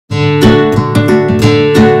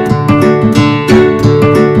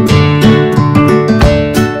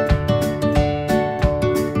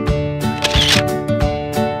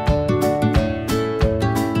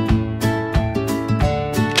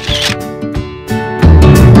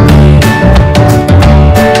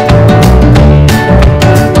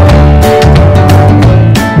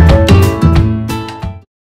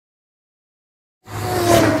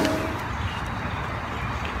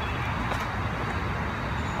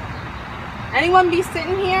Anyone be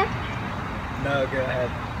sitting here? No, go ahead.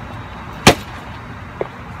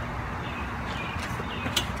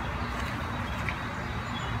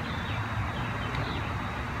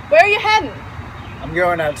 Where are you heading? I'm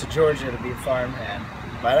going out to Georgia to be a farmhand.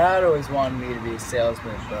 My dad always wanted me to be a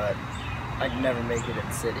salesman, but I could never make it in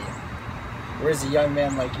the city. Where's a young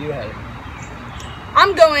man like you headed?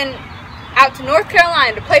 I'm going out to North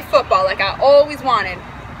Carolina to play football like I always wanted.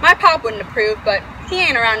 My pop wouldn't approve, but he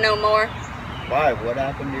ain't around no more. Why? What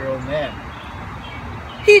happened to your old man?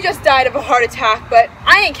 He just died of a heart attack, but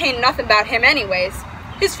I ain't came nothing about him anyways.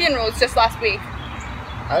 His funeral was just last week.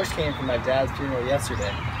 I just came from my dad's funeral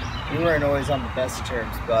yesterday. We weren't always on the best of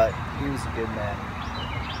terms, but he was a good man.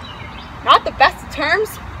 Not the best of terms?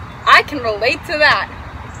 I can relate to that.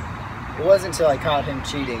 It wasn't until I caught him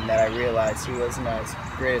cheating that I realized he wasn't as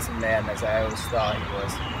great as a man as I always thought he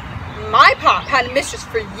was. My pop had a mistress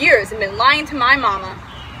for years and been lying to my mama.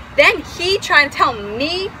 Then he trying to tell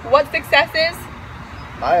me what success is?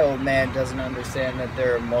 My old man doesn't understand that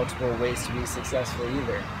there are multiple ways to be successful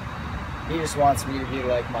either. He just wants me to be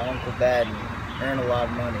like my Uncle Ben and earn a lot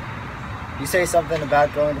of money. You say something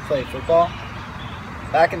about going to play football?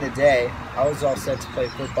 Back in the day, I was all set to play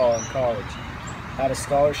football in college. Had a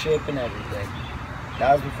scholarship and everything.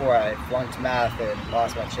 That was before I flunked math and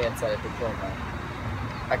lost my chance at a diploma.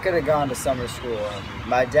 I could have gone to summer school, and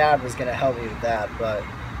my dad was going to help me with that, but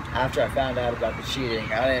after I found out about the cheating,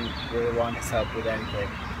 I didn't really want his help with anything.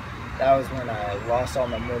 That was when I lost all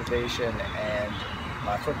my motivation and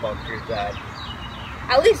my football career died.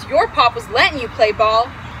 At least your pop was letting you play ball.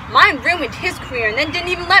 Mine ruined his career and then didn't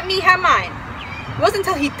even let me have mine. It wasn't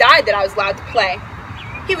until he died that I was allowed to play.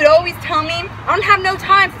 He would always tell me I don't have no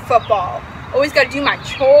time for football. Always got to do my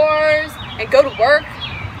chores and go to work.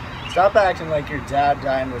 Stop acting like your dad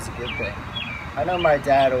dying was a good thing. I know my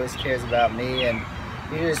dad always cares about me, and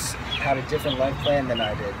he just had a different life plan than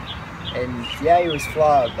I did. And yeah, he was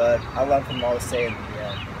flawed, but I love him all the same in the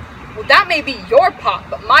end. Well, that may be your pop,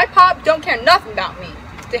 but my pop don't care nothing about me.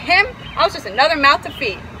 To him, I was just another mouth to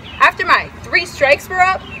feed. After my 3 strikes were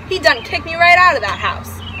up, he done kicked me right out of that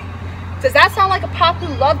house. Does that sound like a pop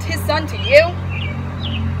who loved his son to you?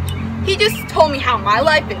 He just told me how my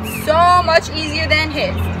life been so much easier than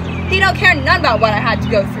his. He don't care none about what I had to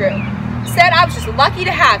go through. Said I was just lucky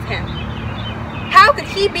to have him. How could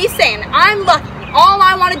he be saying I'm lucky when all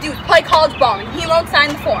I want to do is play college ball and he won't sign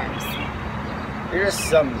the forms? You're just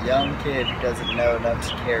some young kid who doesn't know enough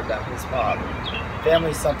to care about his pop.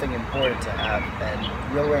 Family's something important to have,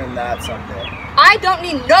 and you'll learn that someday. I don't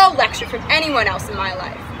need no lecture from anyone else in my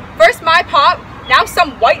life. First my pop, now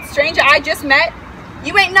some white stranger I just met.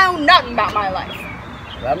 You ain't know nothing about my life.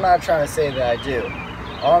 I'm not trying to say that I do.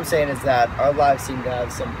 All I'm saying is that our lives seem to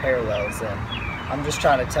have some parallels, and I'm just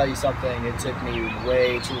trying to tell you something it took me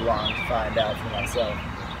way too long to find out for myself.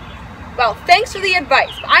 Well, thanks for the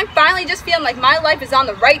advice, but I'm finally just feeling like my life is on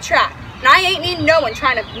the right track, and I ain't need no one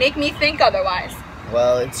trying to make me think otherwise.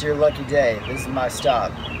 Well, it's your lucky day. This is my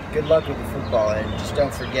stop. Good luck with the football, and just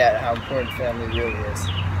don't forget how important family really is.